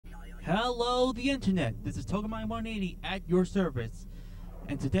Hello, the internet. This is Togemiah180 at your service,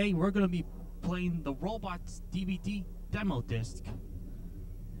 and today we're going to be playing the Robots DVD demo disc.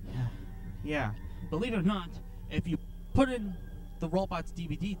 Yeah, believe it or not, if you put in the Robots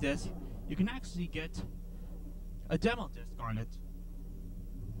DVD disc, you can actually get a demo disc on it.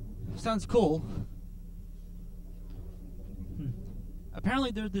 Sounds cool.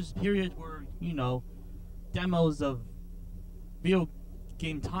 Apparently there's this period where, demos of video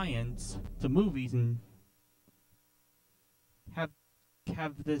game tie-ins to movies and have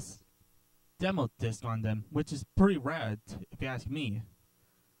this demo disc on them, which is pretty rad, if you ask me.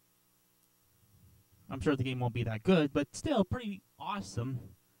 I'm sure the game won't be that good, but still pretty awesome.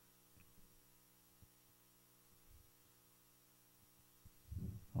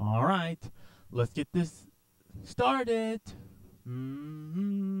 Alright, let's get this started.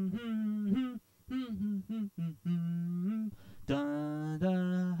 Da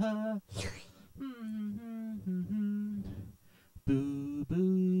da boo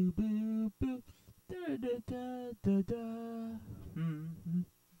boo boo boo da da da da da.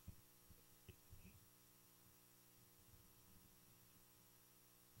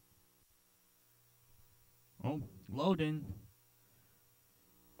 Oh, loading.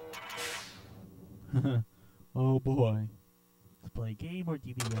 Oh boy. Let's play a game or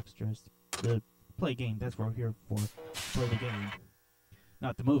DVD extras? Play a game, that's what we're here for. Play the game.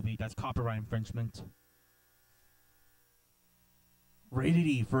 Not the movie, that's copyright infringement. Rated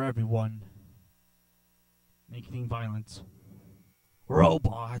E for everyone. Making violence.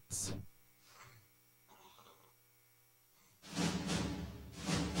 Robots.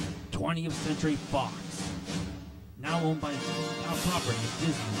 20th Century Fox. Now owned by property of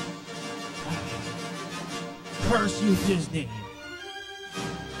Disney. Curse you, Disney!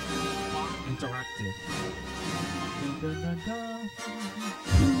 Interactive. Dun, dun, dun, dun.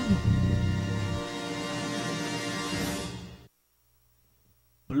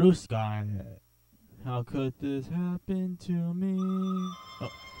 Blue sky. How could this happen to me?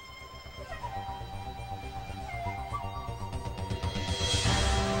 Oh.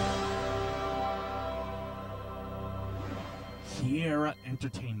 Sierra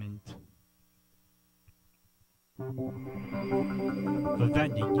Entertainment.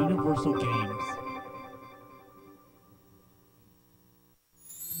 Vivendi Universal Games.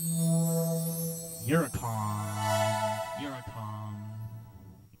 Eurocom.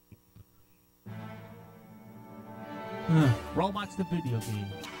 Robots the video game.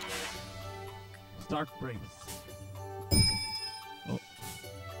 Start brace. Oh.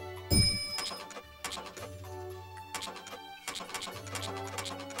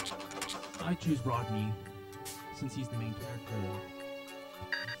 I choose Rodney, since he's the main character.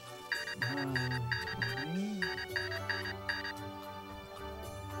 Okay.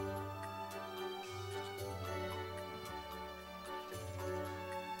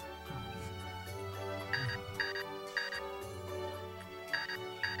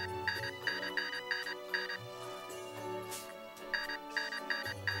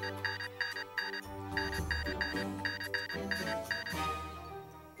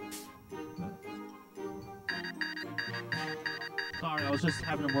 Sorry, I was just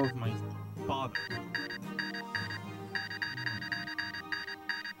having a word with my father.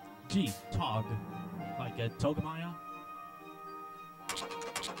 Gee, Tog. Like a Togemiah?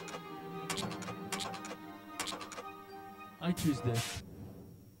 I choose this.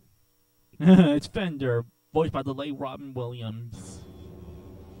 It's Fender, voiced by the late Robin Williams.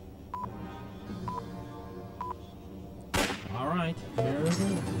 Alright, here we go.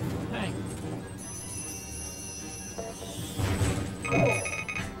 Hey!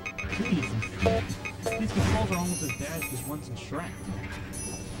 Jesus. These controls are almost as bad as the ones in Shrek.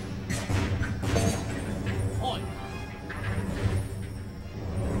 Oi!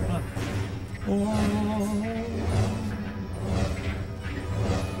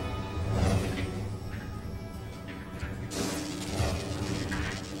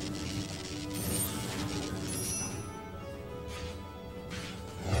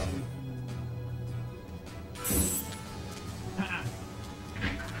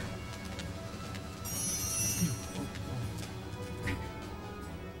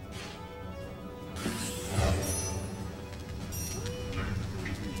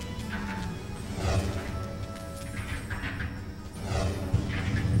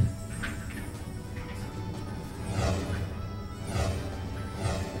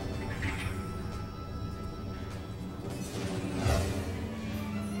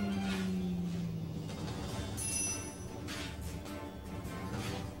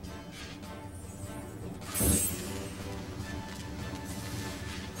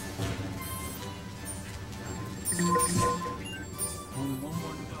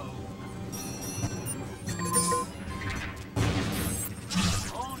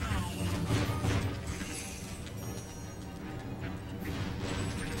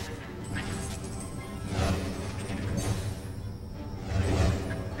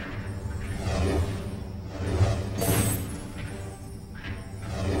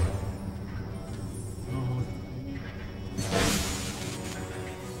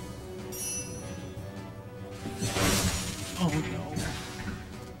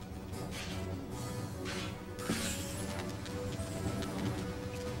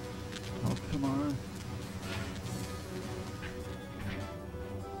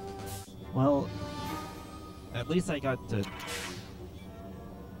 Well, at least I got to...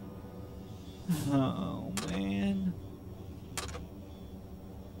 Oh, man.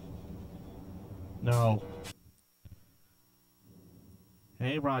 No.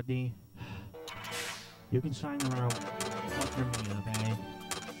 Hey, Rodney. You can shine around for me, okay?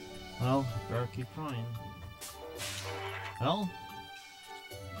 Well, better keep trying. Well,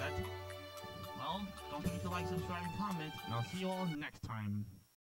 don't forget to like, subscribe, and comment, and I'll see you all next time.